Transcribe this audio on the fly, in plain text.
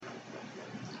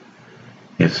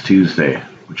It's Tuesday,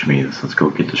 which means let's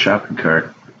go get the shopping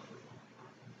cart.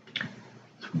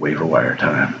 It's waiver wire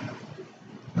time.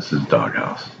 This is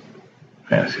Dawghouse,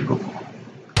 fantasy football.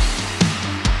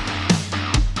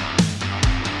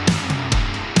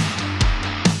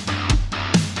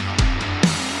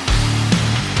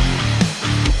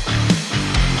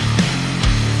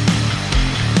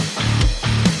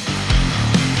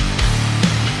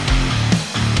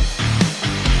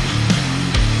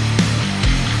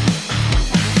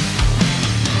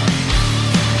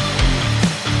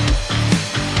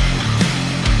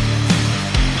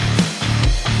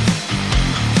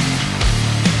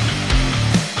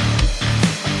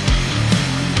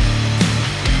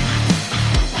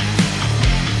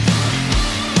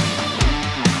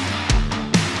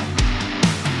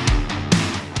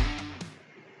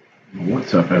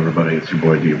 What's up, everybody? It's your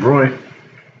boy D. Roy.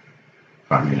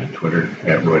 Find me on Twitter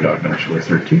at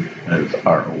RoyDawg_13. That is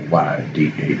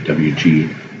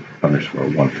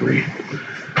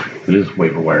ROYDAWG_13. It is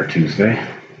Waiver Wire Tuesday.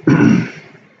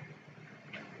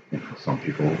 Some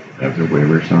people have their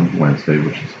waivers on Wednesday,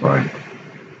 which is fine.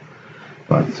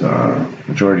 But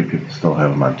majority of people still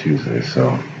have them on Tuesday,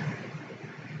 so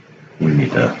we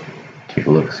need to take a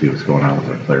look, see what's going on with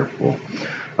our player pool.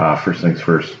 First things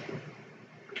first.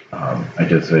 I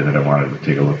did say that I wanted to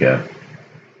take a look at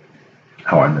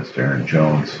how I missed Aaron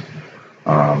Jones.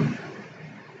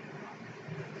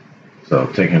 So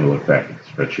taking a look back at the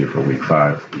spreadsheet for week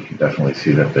 5, you can definitely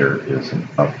see that there is an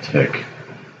uptick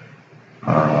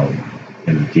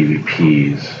in the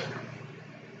DVPs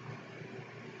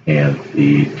and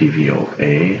the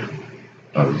DVOA.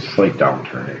 There's a slight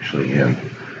downturn actually in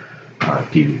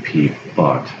DVP,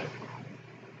 but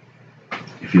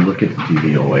if you look at the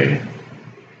DVOA,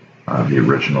 the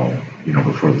original,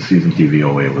 before the season,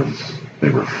 DVOA they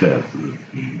were 5th.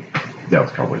 The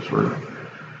Dallas Cowboys were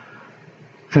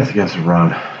 5th against the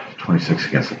run, 26th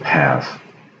against the pass.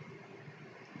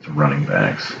 It's running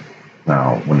backs.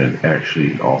 Now, when it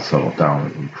actually all settled down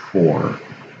in week 4,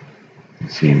 it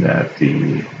seemed that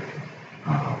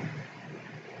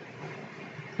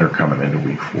they're coming into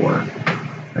week 4,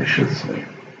 I should say,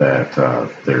 that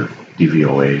their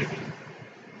DVOA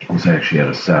was actually at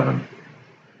a 7.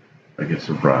 Against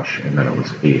the rush, and then it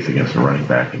was 8th against the running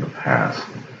back in the pass.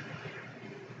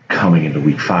 Coming into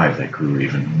week 5, that grew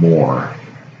even more.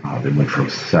 They went from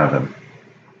 7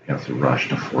 against the rush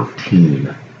to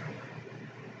 14.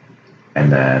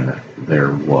 And then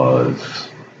there was,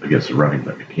 against the running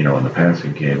back, in the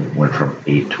passing game, went from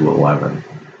 8 to 11.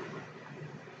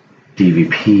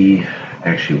 DVP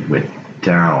actually went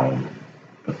down,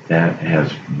 but that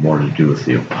has more to do with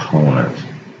the opponent.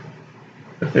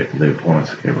 The opponents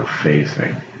that they were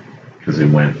facing, because they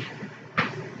went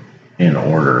in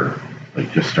order,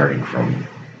 like just starting from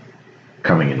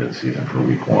coming into the season for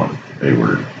week 1, they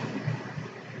were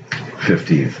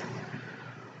 15th,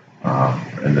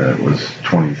 and then it was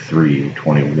 23,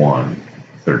 21,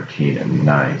 13, and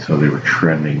 9, so they were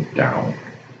trending down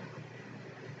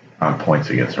on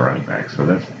points against the running back. So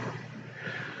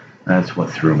that's what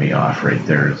threw me off right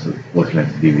there, is looking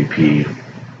at the DVP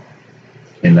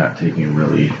and not taking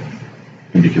really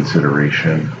into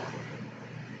consideration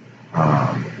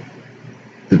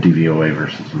the DVOA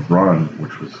versus the run,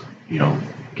 which was,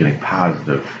 getting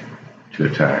positive to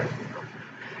attack.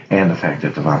 And the fact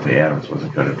that Devontae Adams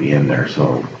wasn't going to be in there.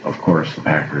 So, of course, the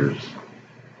Packers,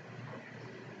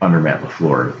 under Matt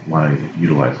LaFleur, wanted to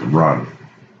utilize the run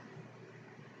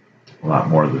a lot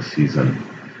more this season.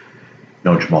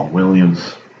 No Jamal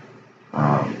Williams,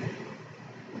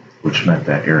 which meant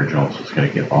that Aaron Jones was going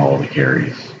to get all the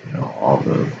carries, all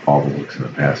the looks in the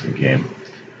passing game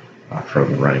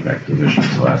from the running back position.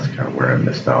 So that's kind of where I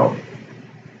missed out.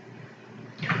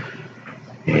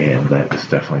 And that is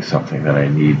definitely something that I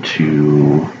need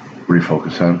to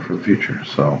refocus on for the future.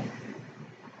 So a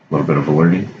little bit of a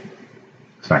learning.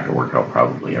 It's not going to work out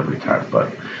probably every time,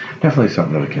 but definitely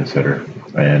something to consider.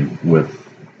 And with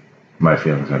my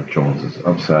feelings on Jones's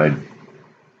upside,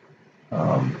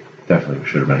 definitely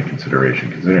should have been a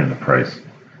consideration considering the price.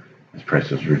 His price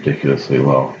was ridiculously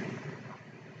low.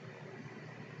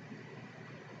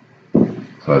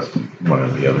 So that's one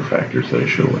of the other factors that I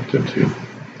should have looked into.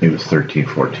 He was 13,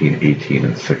 14, 18,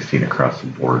 and 16 across the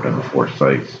board on the 4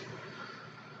 sites.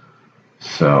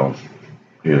 So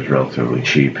he was relatively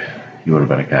cheap. He would have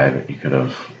been a guy that you could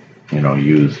have,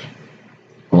 used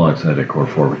alongside a core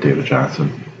forward, David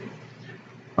Johnson.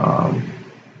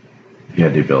 He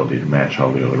had the ability to match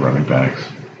all the other running backs,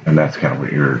 and that's kind of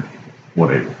what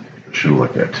I should have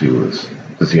looked at too, is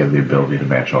does he have the ability to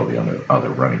match all the other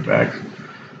running backs?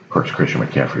 Of course, Christian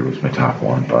McCaffrey was my top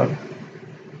one, but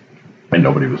I And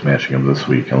nobody was matching him this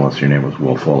week unless your name was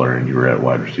Will Fuller and you were at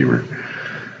wide receiver.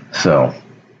 So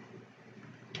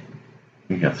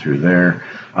we got through there.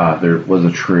 There was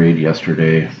a trade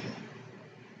yesterday.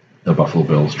 The Buffalo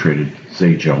Bills traded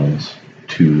Zay Jones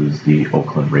to the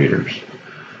Oakland Raiders.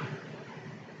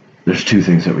 There's two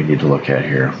things that we need to look at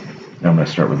here. I'm going to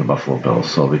start with the Buffalo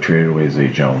Bills. So they traded away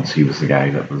Zay Jones. He was the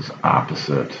guy that was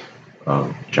opposite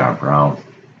of John Brown.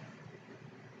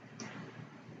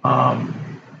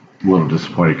 A little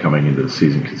disappointed coming into the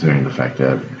season considering the fact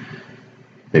that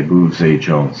they moved Zay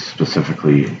Jones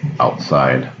specifically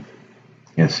outside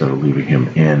instead of leaving him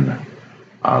in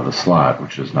the slot,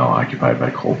 which is now occupied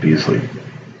by Cole Beasley.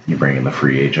 You bring in the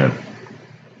free agent.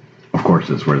 Of course,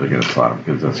 that's where they're going to slot him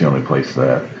because that's the only place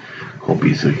that Cole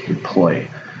Beasley can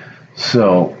play.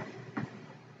 So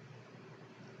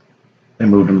they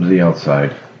moved him to the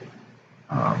outside.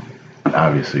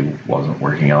 Obviously wasn't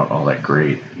working out all that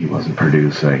great. He wasn't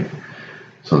producing.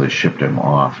 So they shipped him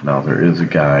off. Now there is a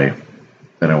guy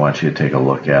that I want you to take a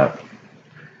look at.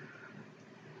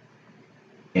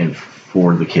 And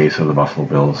for the case of the Buffalo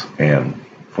Bills and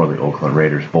for the Oakland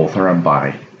Raiders, both are on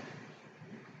bye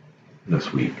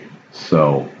this week.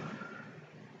 So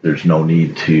there's no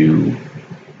need to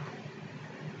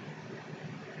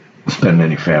spend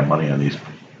any fab money on these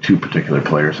two particular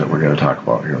players that we're going to talk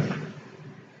about here.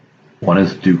 One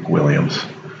is Duke Williams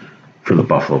for the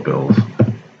Buffalo Bills.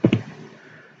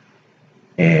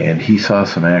 And he saw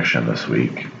some action this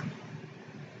week.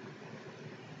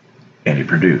 And he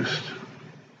produced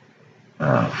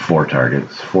 4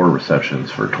 targets, 4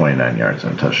 receptions for 29 yards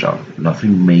and a touchdown.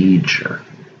 Nothing major.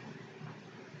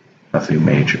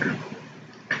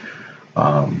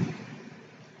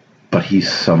 But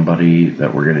he's somebody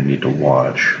that we're going to need to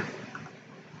watch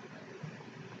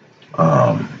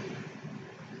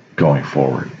going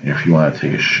forward. If you want to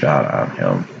take a shot on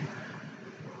him,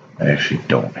 I actually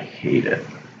don't hate it.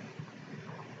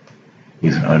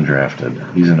 He's an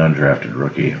undrafted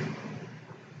rookie.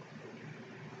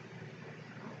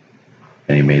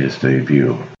 And he made his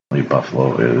debut.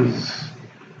 Buffalo is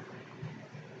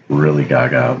really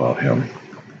gaga about him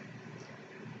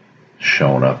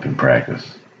showing up in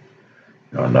practice.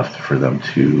 Enough for them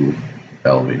to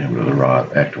elevate him to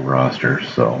the active roster.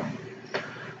 So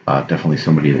definitely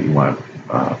somebody that you want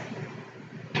to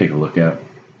take a look at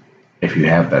if you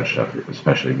have bench stuff,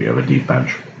 especially if you have a deep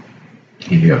bench.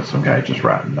 If you have some guy just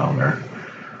rotting down there.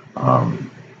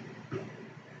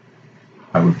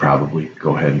 I would probably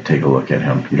go ahead and take a look at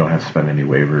him. You don't have to spend any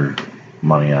waiver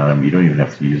money on him. You don't even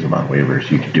have to use him on waivers.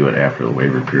 You can do it after the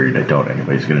waiver period. I doubt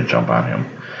anybody's going to jump on him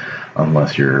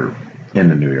unless you're in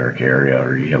the New York area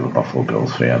or you have a Buffalo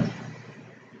Bills fan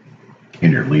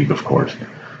in your league, of course.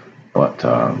 But,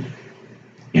 and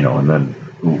then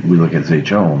we look at Zay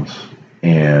Jones,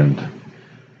 and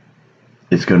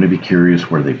it's going to be curious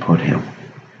where they put him.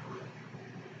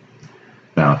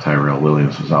 Now, Tyrell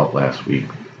Williams was out last week,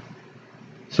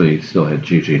 so you still had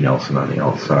J.J. Nelson on the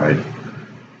outside.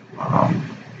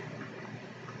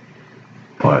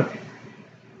 But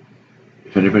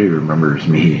if anybody remembers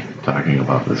me talking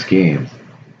about this game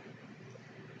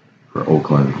for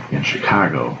Oakland and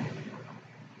Chicago,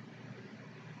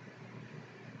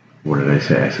 what did I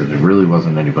say? I said there really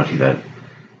wasn't anybody that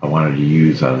I wanted to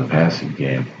use out of the passing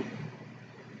game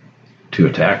to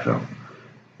attack them,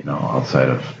 outside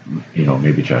of,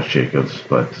 maybe Josh Jacobs,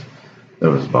 but that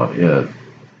was about it.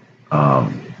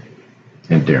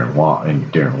 And Darren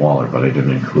Waller, but I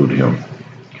didn't include him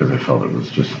because I felt it was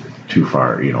just too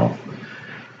far,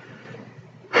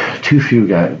 too few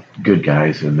good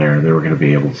guys in there. They were going to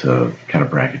be able to kind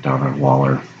of bracket down on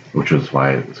Waller, which was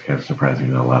why it's kind of surprising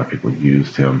that a lot of people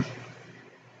used him.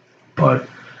 But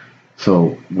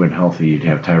so when healthy, you'd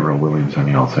have Tyrell Williams on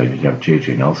the outside, you'd have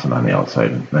J.J. Nelson on the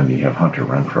outside, and then you have Hunter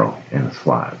Renfrow in the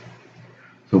slot.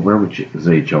 So where would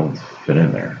Zay Jones fit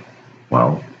in there?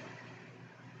 Well,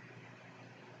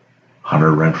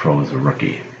 Hunter Renfrow is a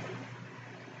rookie,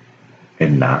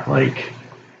 and not like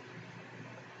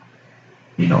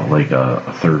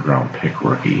a third-round pick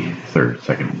rookie,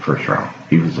 second, first round.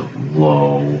 He was a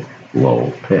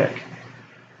low pick.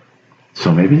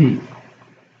 So maybe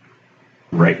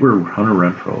right where Hunter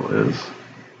Renfrow is,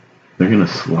 they're going to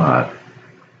slot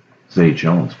Zay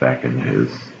Jones back in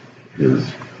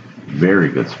his very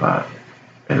good spot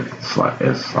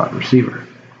as slot receiver.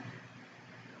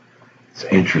 It's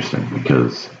interesting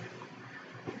because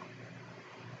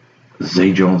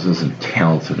Zay Jones isn't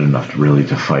talented enough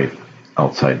to fight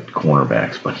outside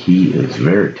cornerbacks, but he is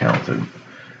very talented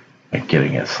at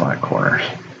getting at slot corners.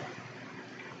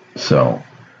 So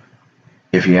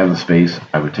if you have the space,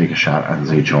 I would take a shot on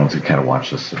Zay Jones and kind of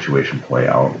watch this situation play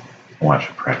out.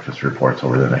 watching practice reports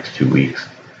over the next 2 weeks.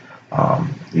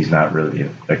 He's not really,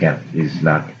 again, he's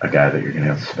not a guy that you're going to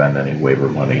have to spend any waiver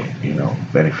money,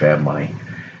 any fab money,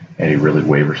 any really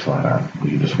waiver slot on.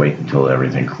 You can just wait until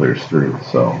everything clears through.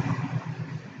 So,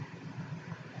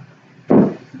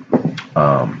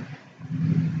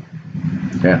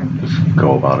 yeah, just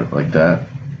go about it like that.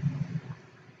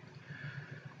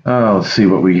 Let's see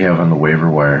what we have on the waiver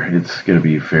wire. It's going to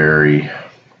be very,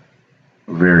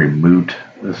 very moot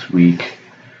this week.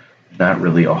 Not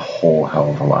really a whole hell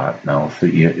of a lot. Now, if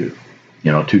two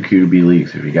QB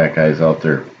leagues, if you got guys out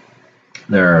there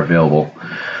that are available,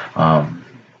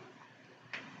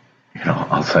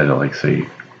 outside of, like, say,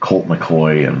 Colt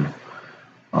McCoy and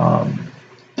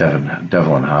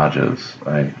Devlin Hodges,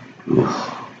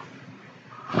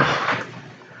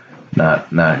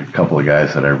 not a couple of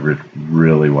guys that I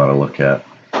really want to look at.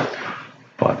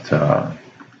 But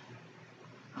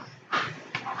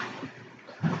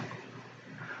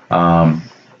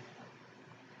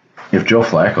if Joe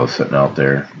Flacco's sitting out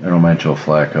there, I don't mind Joe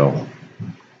Flacco.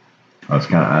 I was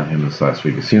kind of on him this last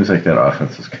week. It seems like that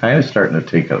offense is kind of starting to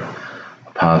take a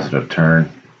positive turn.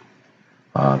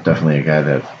 Definitely a guy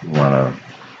that we want to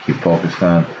keep focused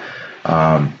on.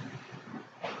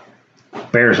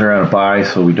 Bears are on a bye,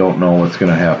 so we don't know what's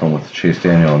going to happen with Chase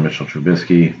Daniel and Mitchell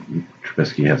Trubisky.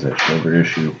 Trubisky has that shoulder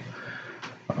issue,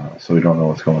 so we don't know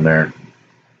what's going there.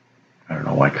 I don't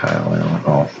know why Kyle Allen.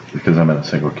 Oh, because I'm in a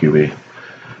single QB.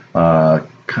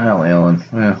 Kyle Allen,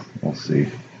 we'll see.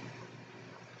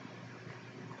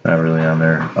 Not really on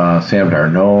there. Sam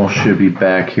Darnold should be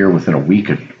back here within a week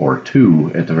or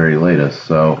two at the very latest,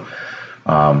 so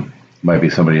might be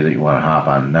somebody that you want to hop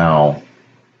on now.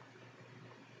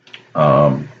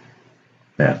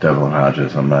 Devlin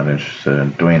Hodges, I'm not interested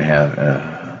in. Dwayne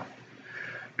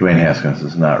Haskins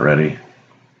is not ready.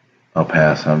 I'll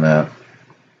pass on that.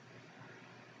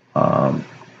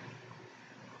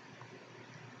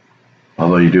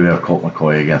 Although you do have Colt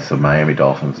McCoy against the Miami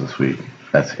Dolphins this week.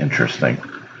 That's interesting.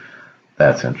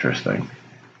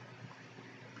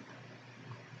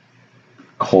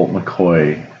 Colt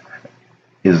McCoy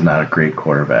is not a great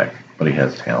quarterback, but he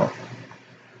has talent.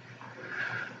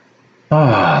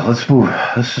 Let's move.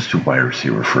 Let's just do wide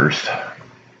receiver first.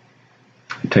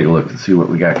 Take a look and see what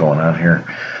we got going on here.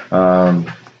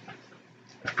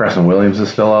 If Preston Williams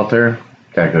is still out there,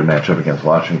 got a good matchup against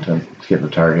Washington. He's getting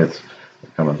the targets.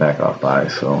 They're coming back off bye,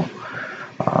 so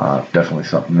definitely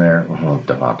something there.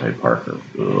 Devontae Parker.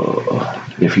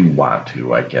 If you want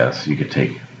to, I guess you could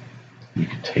take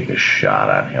a shot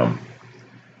on him.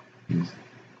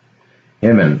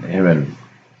 Him and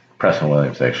Preston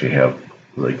Williams actually have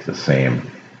like the same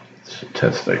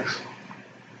statistics.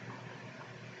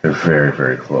 They're very,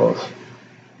 very close.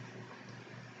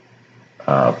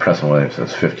 Preston Williams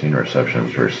has 15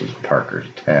 receptions versus Parker's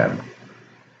 10.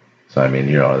 So, I mean,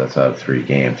 that's out of 3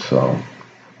 games. So,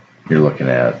 you're looking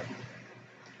at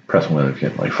Preston Williams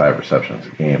getting like 5 receptions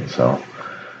a game. So,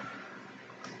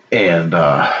 and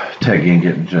Devontae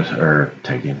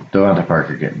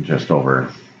Parker getting just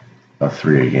over a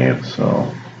 3 a game.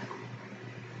 So,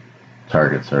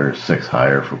 targets are 6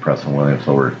 higher for Preston Williams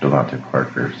over Devontae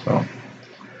Parker. So,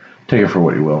 take it for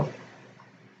what you will.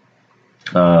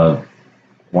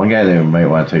 One guy that you might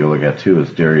want to take a look at too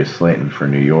is Darius Slayton for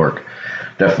New York.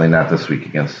 Definitely not this week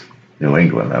against New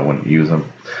England. I wouldn't use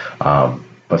him.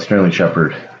 But Sterling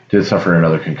Shepard did suffer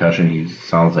another concussion. He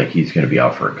sounds like he's going to be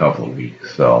out for a couple of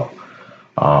weeks. So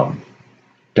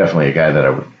definitely a guy that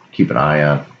I would keep an eye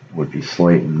on would be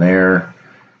Slayton there.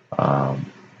 The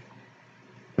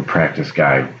practice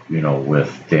guy,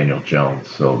 with Daniel Jones.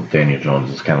 So Daniel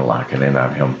Jones is kind of locking in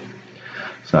on him.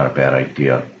 It's not a bad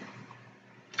idea.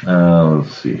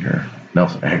 Let's see here.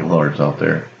 Nelson Aguilar's out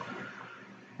there.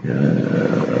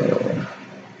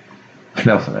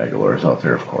 Nelson Aguilar's out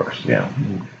there, of course. Yeah.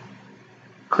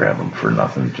 Grab him for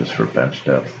nothing, just for bench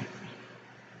depth.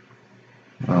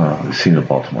 We've seen the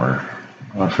Baltimore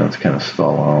offense kind of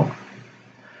stall out.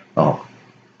 Oh.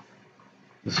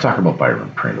 Let's talk about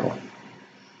Byron Pringle.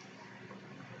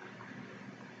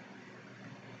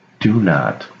 Do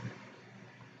not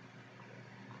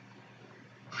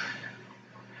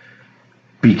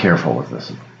be careful with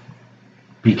this.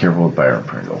 Be careful with Byron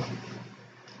Pringle.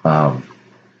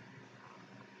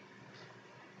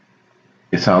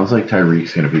 It sounds like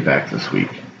Tyreek's going to be back this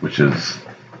week, which is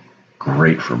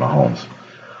great for Mahomes.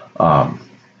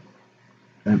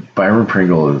 Byron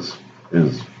Pringle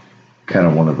is kind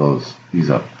of one of those. He's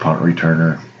a punt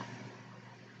returner.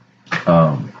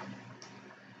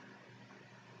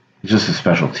 He's just a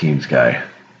special teams guy.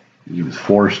 He was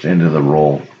forced into the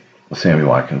role with Sammy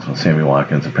Watkins when Sammy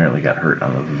Watkins apparently got hurt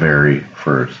on the very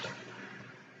first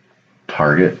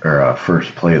target or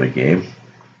first play of the game.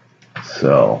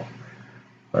 So,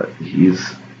 but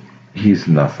he's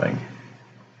nothing.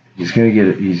 He's gonna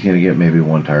get maybe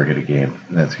one target a game,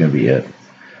 and that's gonna be it.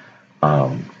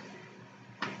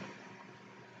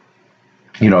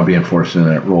 Being forced in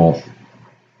that role,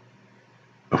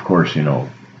 of course,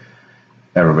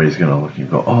 everybody's gonna look and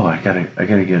go, oh, I gotta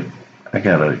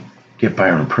get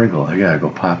Byron Pringle. I gotta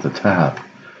go pop the top.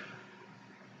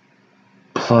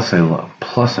 Plus,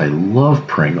 I love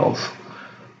Pringles.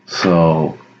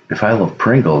 So if I love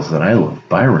Pringles, then I love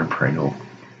Byron Pringle.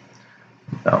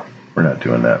 No, we're not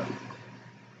doing that.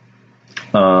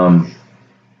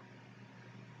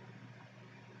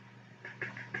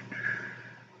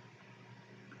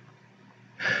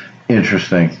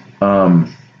 Interesting.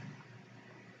 I'm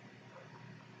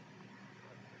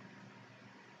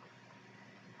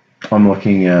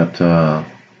looking at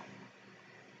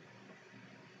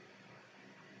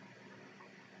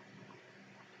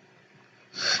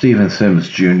Steven Sims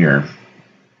Jr.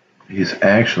 He's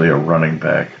actually a running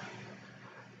back,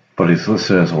 but he's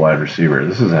listed as a wide receiver.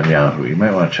 This is on Yahoo. You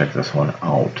might want to check this one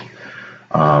out.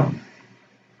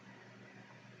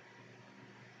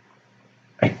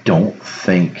 I don't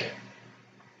think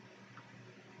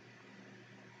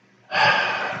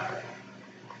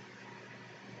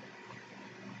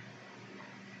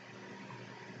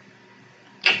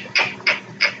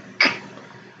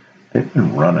they've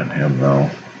been running him, though.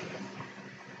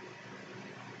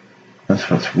 That's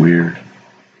what's weird.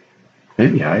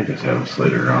 Maybe I just have him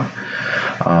slated wrong.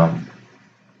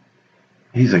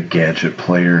 He's a gadget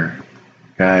player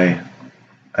guy.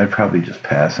 I'd probably just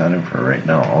pass on him for right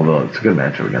now, although it's a good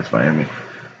matchup against Miami.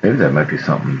 Maybe that might be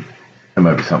something. That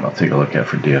might be something I'll take a look at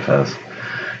for DFS.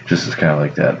 Just as kind of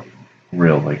like that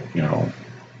real,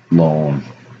 lone,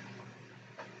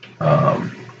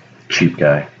 cheap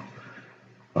guy.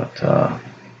 But let's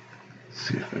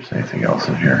see if there's anything else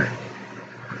in here.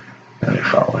 Any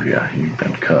follow? Yeah, you've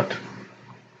been cut.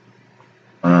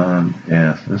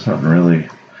 Yeah, there's nothing really.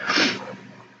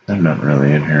 There's nothing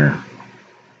really in here.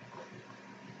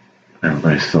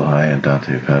 Everybody's still high on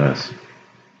Dante Pettis.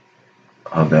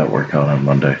 How'd that work out on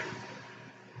Monday?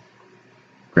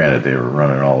 Granted, they were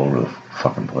running all over the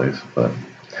fucking place, but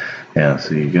yeah.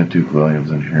 See, you got Duke Williams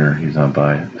in here. He's on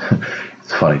bye.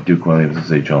 It's funny. Duke Williams and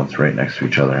Zay Jones right next to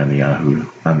each other on the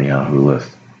Yahoo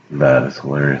list. That is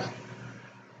hilarious.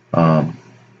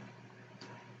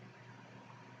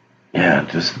 Yeah,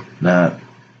 just not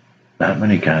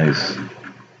many guys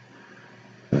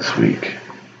this week.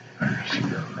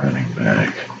 Receiver, running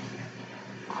back.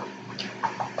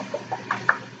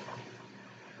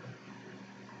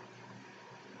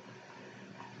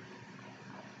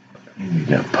 You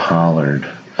got Pollard.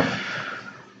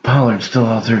 Pollard's still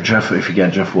out there. Jeff, if you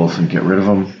got Jeff Wilson, get rid of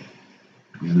him.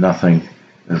 He's nothing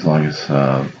as long as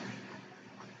the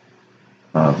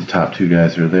top two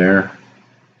guys are there.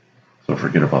 So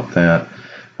forget about that.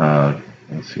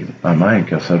 Let's see. On mine,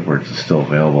 Gus Edwards is still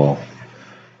available.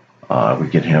 We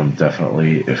get him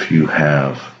definitely if you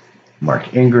have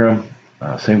Mark Ingram.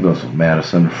 Same goes with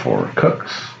Madison for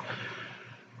Cooks.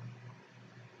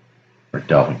 Or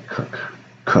Dalvin Cook.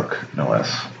 Cook, no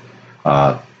less.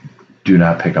 Do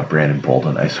not pick up Brandon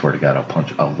Bolden. I swear to God,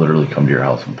 I'll literally come to your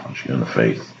house and punch you in the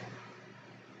face.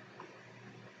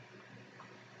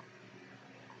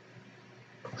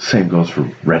 Same goes for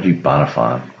Reggie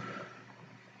Bonifant.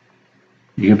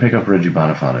 You can pick up Reggie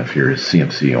Bonifant if you're a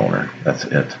CMC owner. That's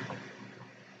it.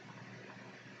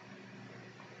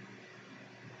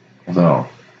 So,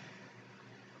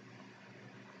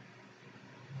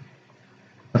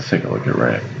 let's take a look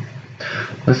at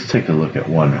Let's take a look at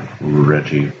one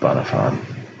Reggie Bonifant.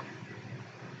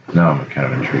 Now I'm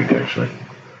kind of intrigued, actually.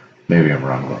 Maybe I'm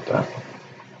wrong about that.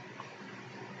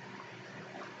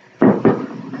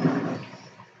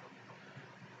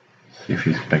 See if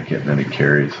he's been getting any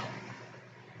carries.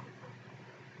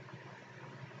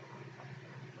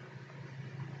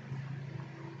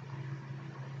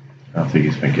 I don't think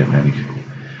he's been getting any.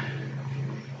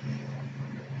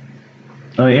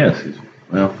 Oh, yes.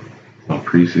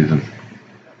 Preseason.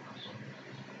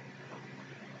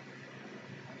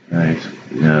 Nice.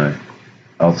 Yeah.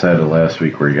 Outside of last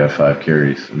week where he got 5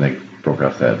 carries and they broke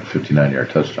off that 59-yard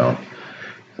touchdown,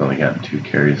 he's only gotten 2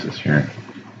 carries this year.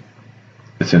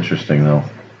 It's interesting, though.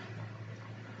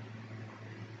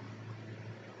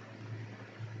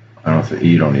 I don't think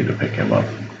you don't need to pick him up.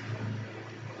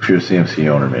 If you're a CMC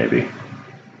owner, maybe.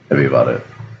 That'd be about it.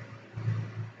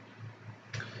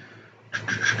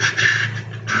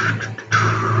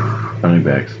 Running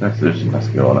backs. There's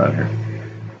nothing going on here.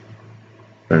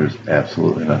 There's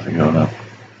absolutely nothing going on.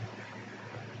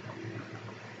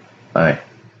 Hi.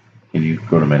 Can you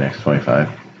go to my next 25.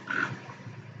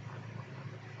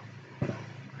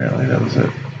 Apparently that was it.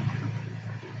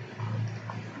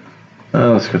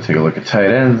 Let's go take a look at tight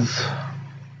ends.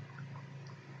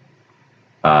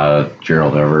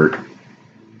 Gerald Everett.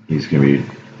 He's going to be,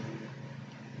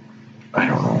 I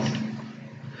don't know.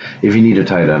 If you need a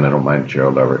tight end, I don't mind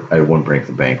Gerald Everett. I wouldn't break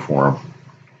the bank for him.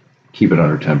 Keep it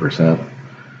under 10%.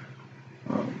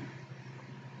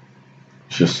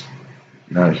 It's just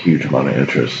not a huge amount of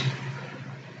interest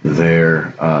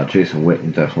there. Jason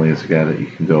Witten definitely is a guy that you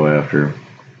can go after.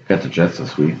 Got the Jets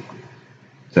this week.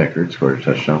 Zach Ertz scored a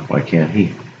touchdown. Why can't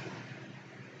he?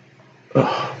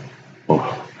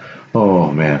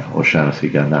 Oh man, O'Shaughnessy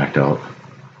got knocked out.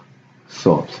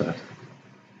 So upset.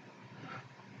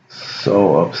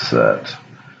 So upset.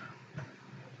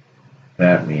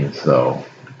 That means, though,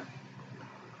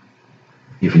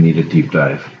 if you need a deep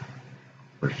dive,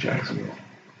 where's Jacksonville?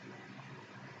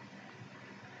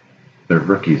 Their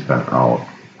rookie's been out.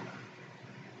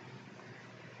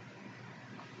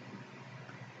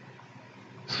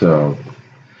 So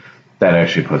that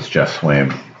actually puts Jeff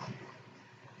Swaim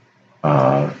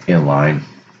in line.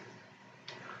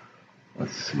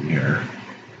 Let's see here.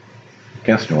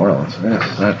 Against New Orleans.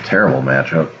 That's not a terrible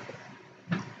matchup.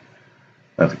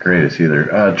 Not the greatest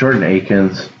either. Jordan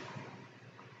Akins.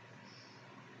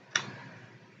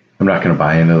 I'm not going to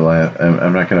buy into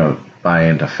I'm not going to buy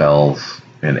into Fells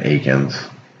and Akins.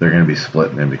 They're going to be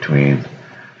splitting in between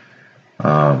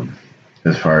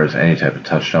as far as any type of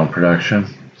touchdown production.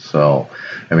 So,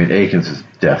 I mean, Akins is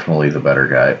definitely the better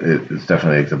guy. It's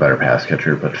definitely the better pass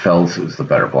catcher, but Fells is the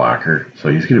better blocker. So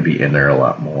he's going to be in there a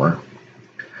lot more.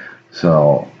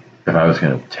 So if I was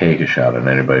going to take a shot at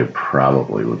anybody, it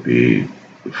probably would be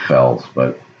Fells.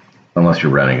 But unless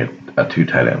you're running a two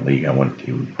tight end league, I wouldn't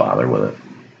even bother with it.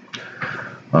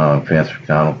 Vance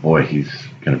McDonald, boy, he's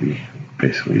going to be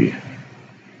basically...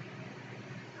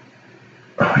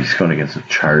 Oh, he's going against the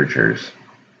Chargers.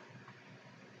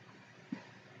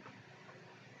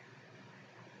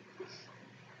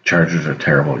 Chargers are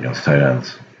terrible against tight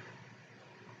ends.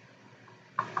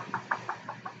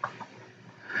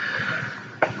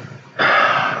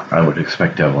 I would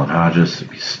expect Devlin Hodges to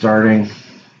be starting,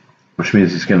 which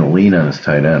means he's going to lean on his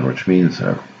tight end, which means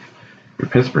your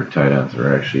Pittsburgh tight ends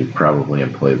are actually probably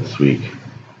in play this week.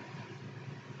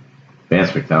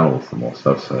 Vance McDonald is the most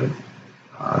upside.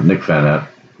 Nick Vanette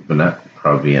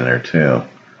probably be in there too.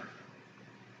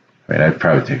 I mean, I'd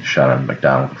probably take a shot on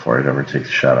McDonald before I'd ever take a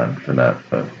shot on Vanette,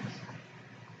 but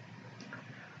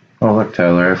oh look,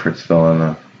 Tyler Eifert's still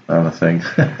on the thing.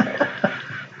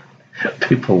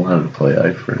 People wanted to play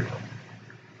Eifert.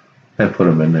 I put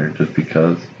him in there just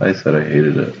because I said I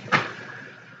hated it.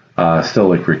 Still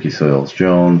like Ricky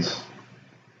Seals-Jones.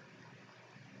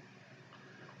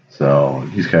 So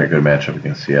he's got a good matchup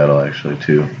against Seattle actually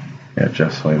too. Yeah,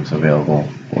 Jeff Swaim's available.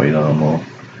 Wait on him low.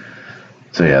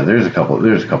 So yeah, there's a couple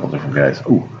different guys.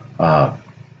 Ooh,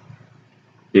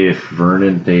 if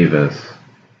Vernon Davis,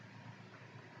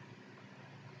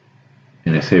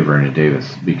 and I say Vernon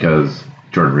Davis because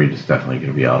Jordan Reed is definitely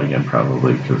going to be out again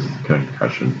probably because of the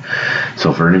concussion.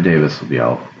 So Vernon Davis will be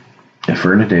out. If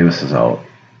Vernon Davis is out,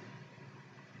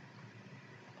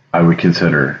 I would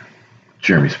consider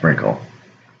Jeremy Sprinkle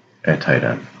at tight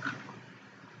end.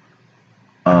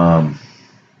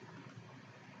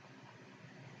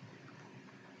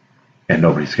 And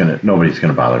nobody's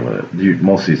gonna bother with it.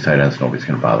 Most of these tight ends, nobody's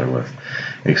gonna bother with,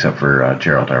 except for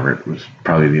Gerald Everett, who's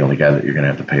probably the only guy that you're gonna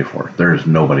have to pay for. There is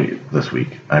nobody this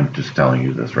week. I'm just telling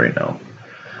you this right now.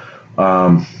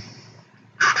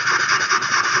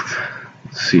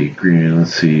 Let's see, Green.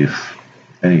 Let's see if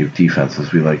any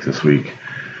defenses we like this week.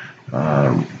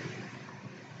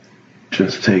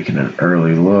 Just taking an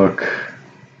early look.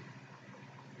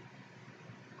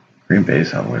 Green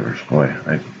Bay's on waivers. Boy,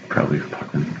 I'd probably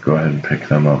fucking go ahead and pick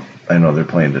them up. I know they're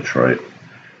playing Detroit.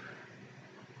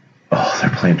 Oh, they're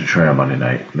playing Detroit on Monday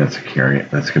night. That's going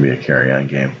to be a carry-on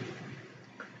game.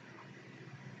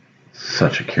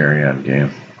 Such a carry-on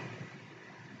game.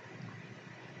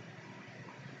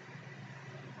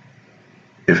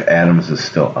 If Adams is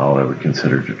still out, I would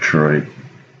consider Detroit.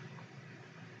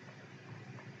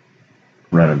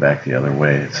 Running back the other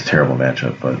way. It's a terrible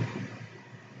matchup, but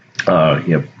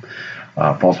yep.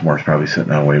 Baltimore's probably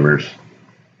sitting on waivers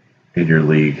in your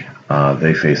league.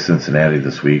 They face Cincinnati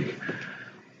this week.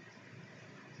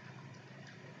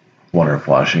 Wonder if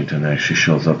Washington actually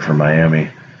shows up for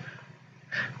Miami.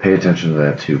 Pay attention to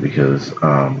that too, because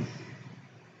I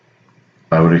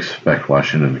would expect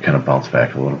Washington to kind of bounce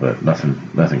back a little bit.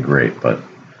 Nothing great, but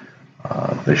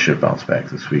they should bounce back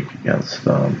this week against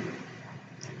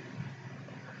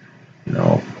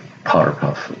powder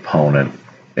puff opponent.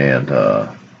 and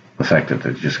the fact that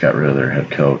they just got rid of their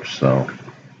head coach. So,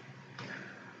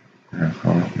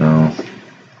 no,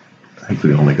 I think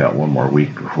we only got one more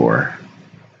week before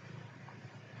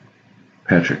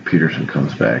Patrick Peterson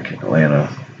comes back in Atlanta.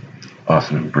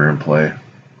 Austin Burn play.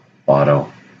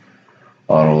 Auto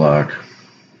lock.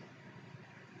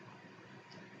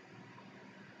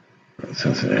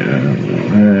 Cincinnati,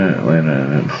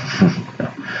 Atlanta.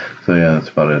 So yeah, that's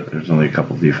about it. There's only a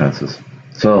couple defenses.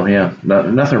 So yeah,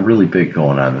 nothing really big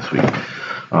going on this week.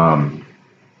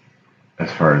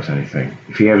 As far as anything,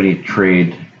 if you have any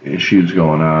trade issues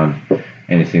going on,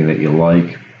 anything that you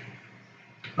like,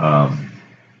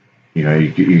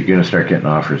 you're going to start getting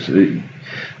offers.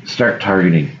 Start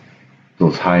targeting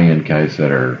those high-end guys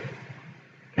that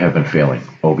have been failing.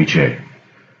 OBJ,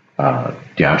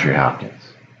 DeAndre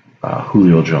Hopkins,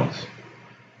 Julio Jones.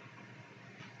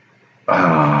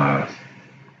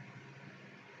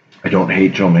 I don't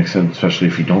hate Joe Mixon, especially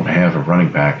if you don't have a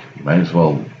running back. You might as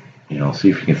well, see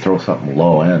if you can throw something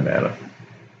low end at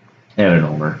an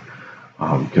owner,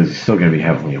 because he's still going to be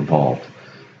heavily involved.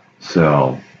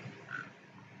 So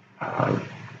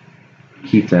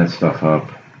keep that stuff up.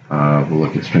 We'll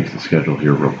look at strength of schedule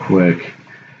here real quick.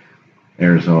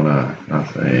 Arizona,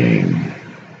 nothing.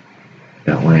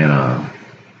 Atlanta,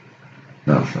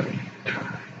 nothing.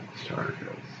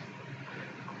 Stargirls.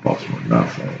 Baltimore,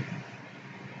 nothing.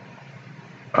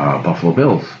 Buffalo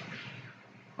Bills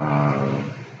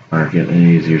aren't getting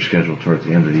any easier schedule towards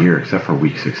the end of the year, except for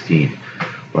Week 16.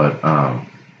 But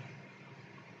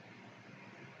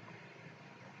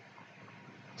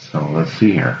so let's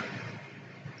see here.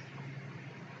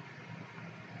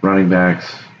 Running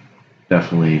backs,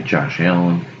 definitely Josh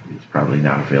Allen. He's probably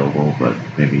not available, but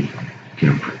maybe get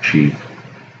him for cheap.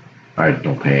 I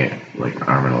don't pay like an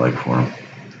arm and a leg for him.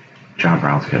 John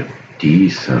Brown's got a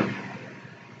decent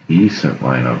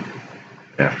lineup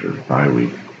after the bye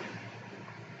week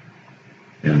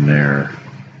in there.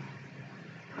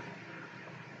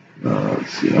 Let's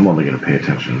see. I'm only going to pay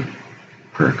attention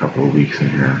for a couple of weeks in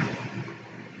here.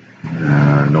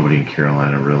 Nobody in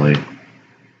Carolina really.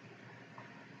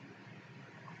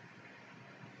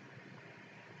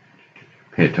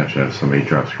 Pay attention if somebody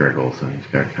drops Greg Olsen. He's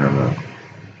got kind of a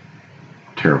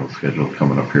terrible schedule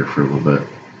coming up here for a little bit.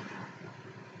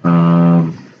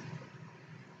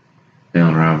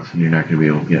 Allen Robinson, you're not going to be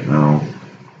able to get no.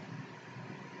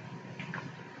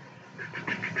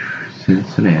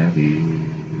 Cincinnati.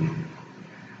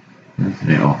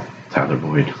 Oh, Tyler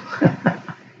Boyd.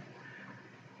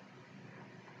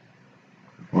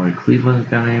 Boy, Cleveland's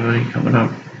got anybody coming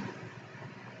up?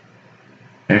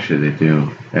 Actually, they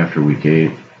do. After week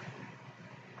 8,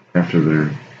 after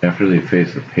they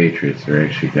face the Patriots, they're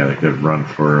actually got a good run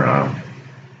for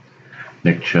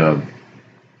Nick Chubb.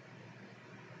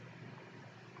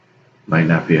 Might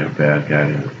not be a bad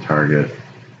guy to target.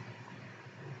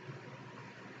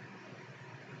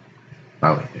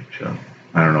 I like Nick Chubb.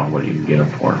 I don't know what you can get him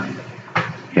for.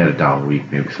 He had a down week.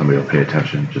 Maybe somebody will pay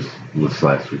attention. Just list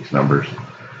last week's numbers.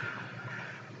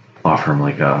 Offer him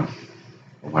like a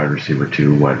wide receiver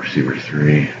 2, wide receiver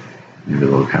 3. Maybe a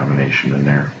little combination in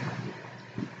there.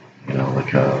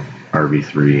 Like a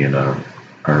RB3 and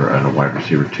a wide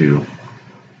receiver 2.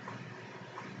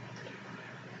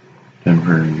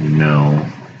 Denver, no.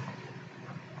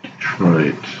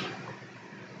 Detroit.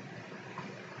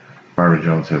 Marvin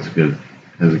Jones has a good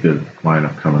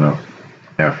lineup coming up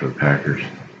after the Packers.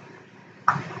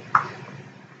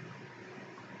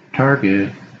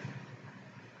 Target.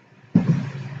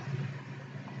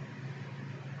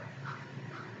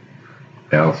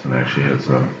 Allison actually has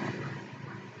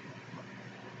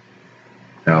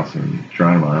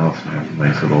Geronimo Allison has a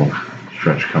nice little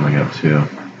stretch coming up too.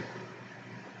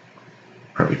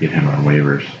 Probably get him on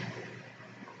waivers.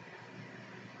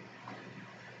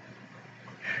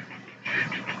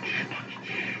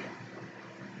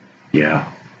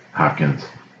 Yeah, Hopkins.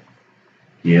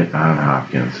 Get on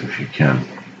Hopkins if you can.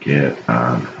 Get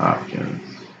on Hopkins.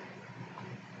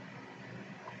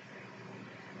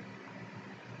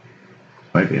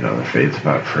 Might be another fade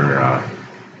spot for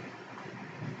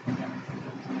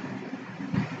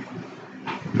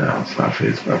no, it's not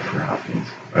fade spot for Hopkins.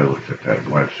 I looked at that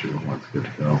wide receiver 1's good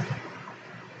to go.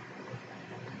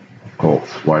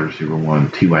 Colts, wide receiver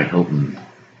 1, T.Y. Hilton.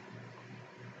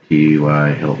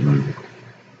 T.Y. Hilton.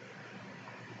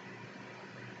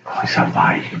 Oh, he's on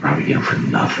bye. You can probably get him for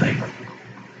nothing.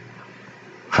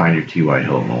 Find your T.Y.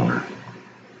 Hilton owner.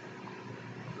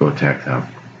 Go attack them.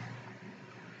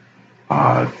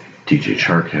 DJ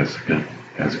Chark has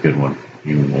a good one.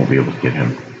 You won't be able to get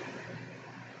him.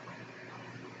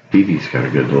 Didi's got a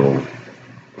good little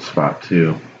spot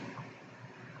too.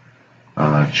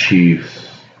 Chiefs.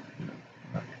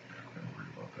 Not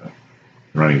worried about that.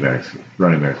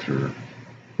 Running backs are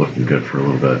looking good for a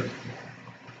little bit.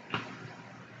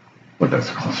 But that's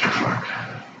a clusterfuck.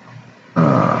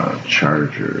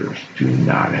 Chargers do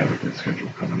not have a good schedule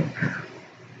coming up here.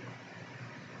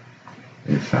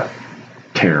 It's not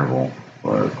terrible,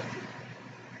 but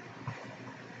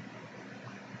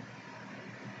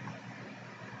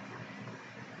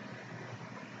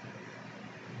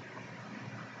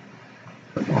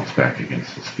the ball's back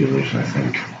against the Steelers, I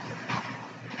think.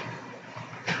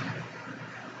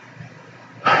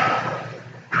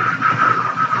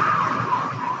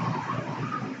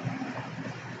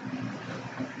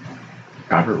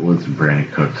 Robert Woods and Brandon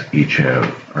Cooks each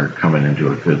are coming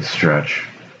into a good stretch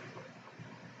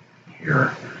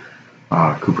here.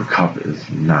 Cooper Kupp is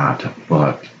not,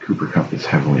 but Cooper Kupp is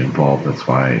heavily involved. That's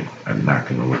why I'm not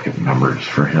going to look at numbers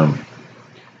for him.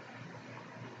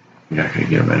 You're not going to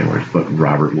get him anywhere. But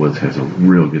Robert Woods has a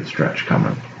real good stretch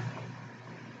coming.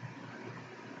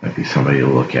 Might be somebody to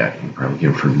look at. You can probably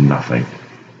get him for nothing.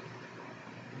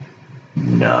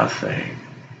 Nothing.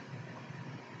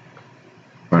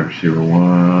 Wide receiver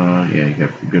 1. Yeah, you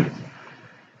got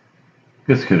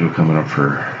good schedule coming up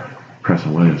for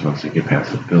Preston Williams once they get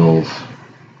past the Bills.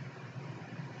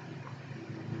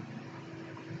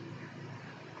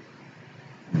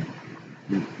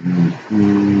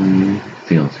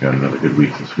 Thielen's got another good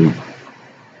week this week.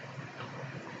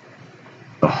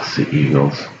 Oh, it's the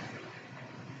Eagles.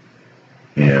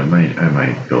 Yeah, I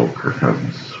might go Kirk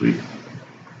Cousins this week.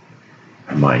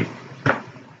 I might.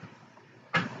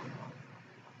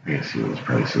 I gotta see what his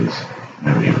price is. I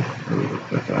haven't even really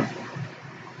looked at that.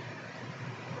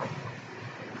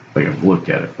 Like, I've looked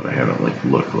at it, but I haven't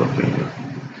looked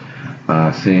at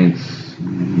it. Saints,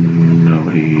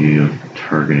 nobody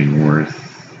targeting worth.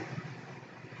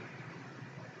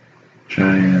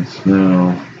 Giants,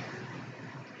 no.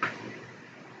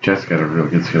 Jets got a real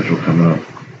good schedule coming up.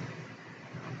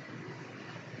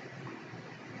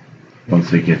 Once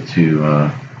they get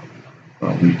to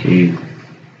week 8.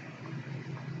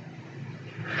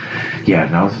 Yeah,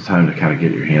 now's the time to kind of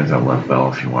get your hands on Left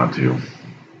Bell if you want to.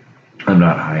 I'm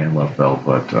not high on Left Bell,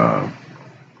 but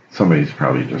somebody's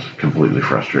probably just completely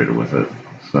frustrated with it.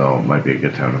 So it might be a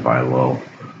good time to buy low.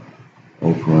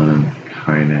 Oakland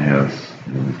kind of has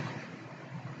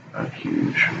not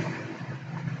huge.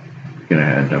 Going to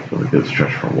end up with a good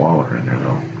stretch for Waller in there,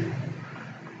 though.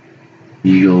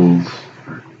 Eagles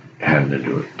are heading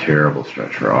into a terrible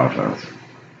stretch for offense.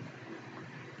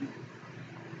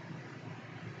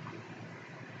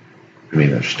 I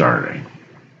mean, they're starting.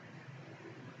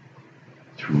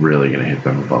 It's really going to hit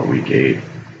them about week 8.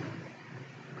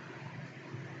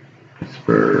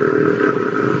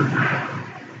 Pittsburgh.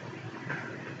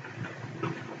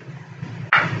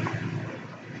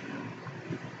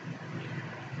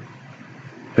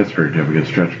 Pittsburgh have a good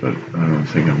stretch, but I don't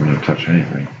think I'm going to touch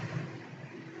anything.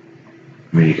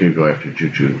 I mean, you could go after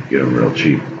Juju and get him real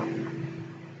cheap.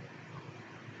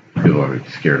 People are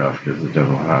scared off because of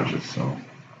Devil Hodges, so.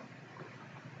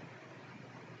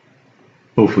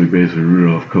 Hopefully, Mason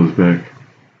Rudolph comes back.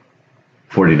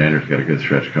 49ers got a good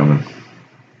stretch coming.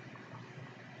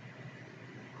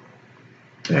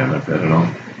 Yeah, not bad at all.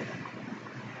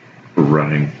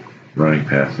 Running,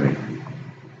 passing,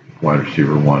 wide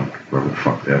receiver 1, whoever the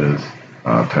fuck that is.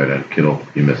 Tight end Kittle,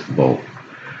 you missed the boat.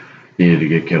 Needed to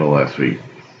get Kittle last week.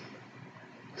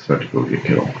 So to go get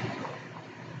Kittle.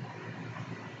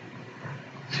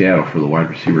 Seattle for the wide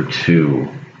receiver 2.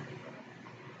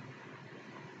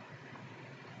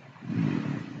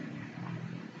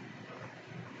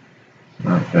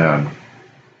 Not bad.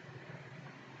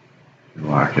 You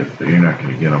lock it, but you're not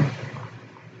going to get them.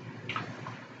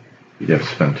 You'd have to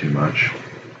spend too much.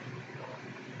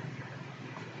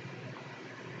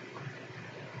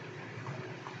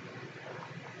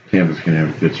 Tampa's going to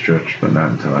have a good stretch, but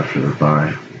not until after the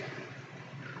bye.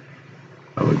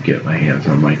 I would get my hands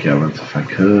on Mike Evans if I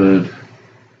could.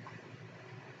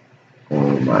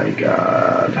 Oh my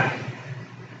God.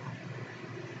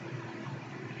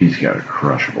 He's got a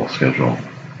crushable schedule.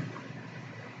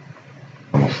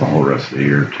 Almost the whole rest of the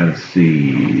year.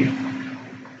 Tennessee.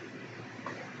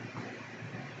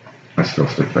 I still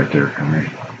stick by Derrick Henry.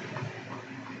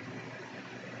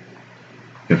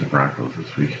 Get the Broncos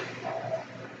this week.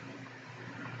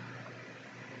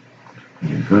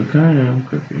 Good time.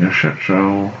 Could be a shit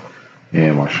show.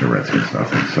 And Washington Redskins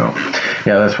nothing. So,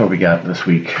 yeah, that's what we got this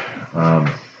week.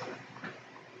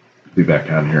 Be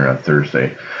back on here on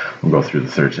Thursday. We'll go through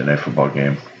the Thursday night football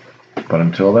game. But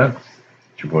until then,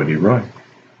 it's your boy D. Roy.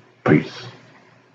 Peace.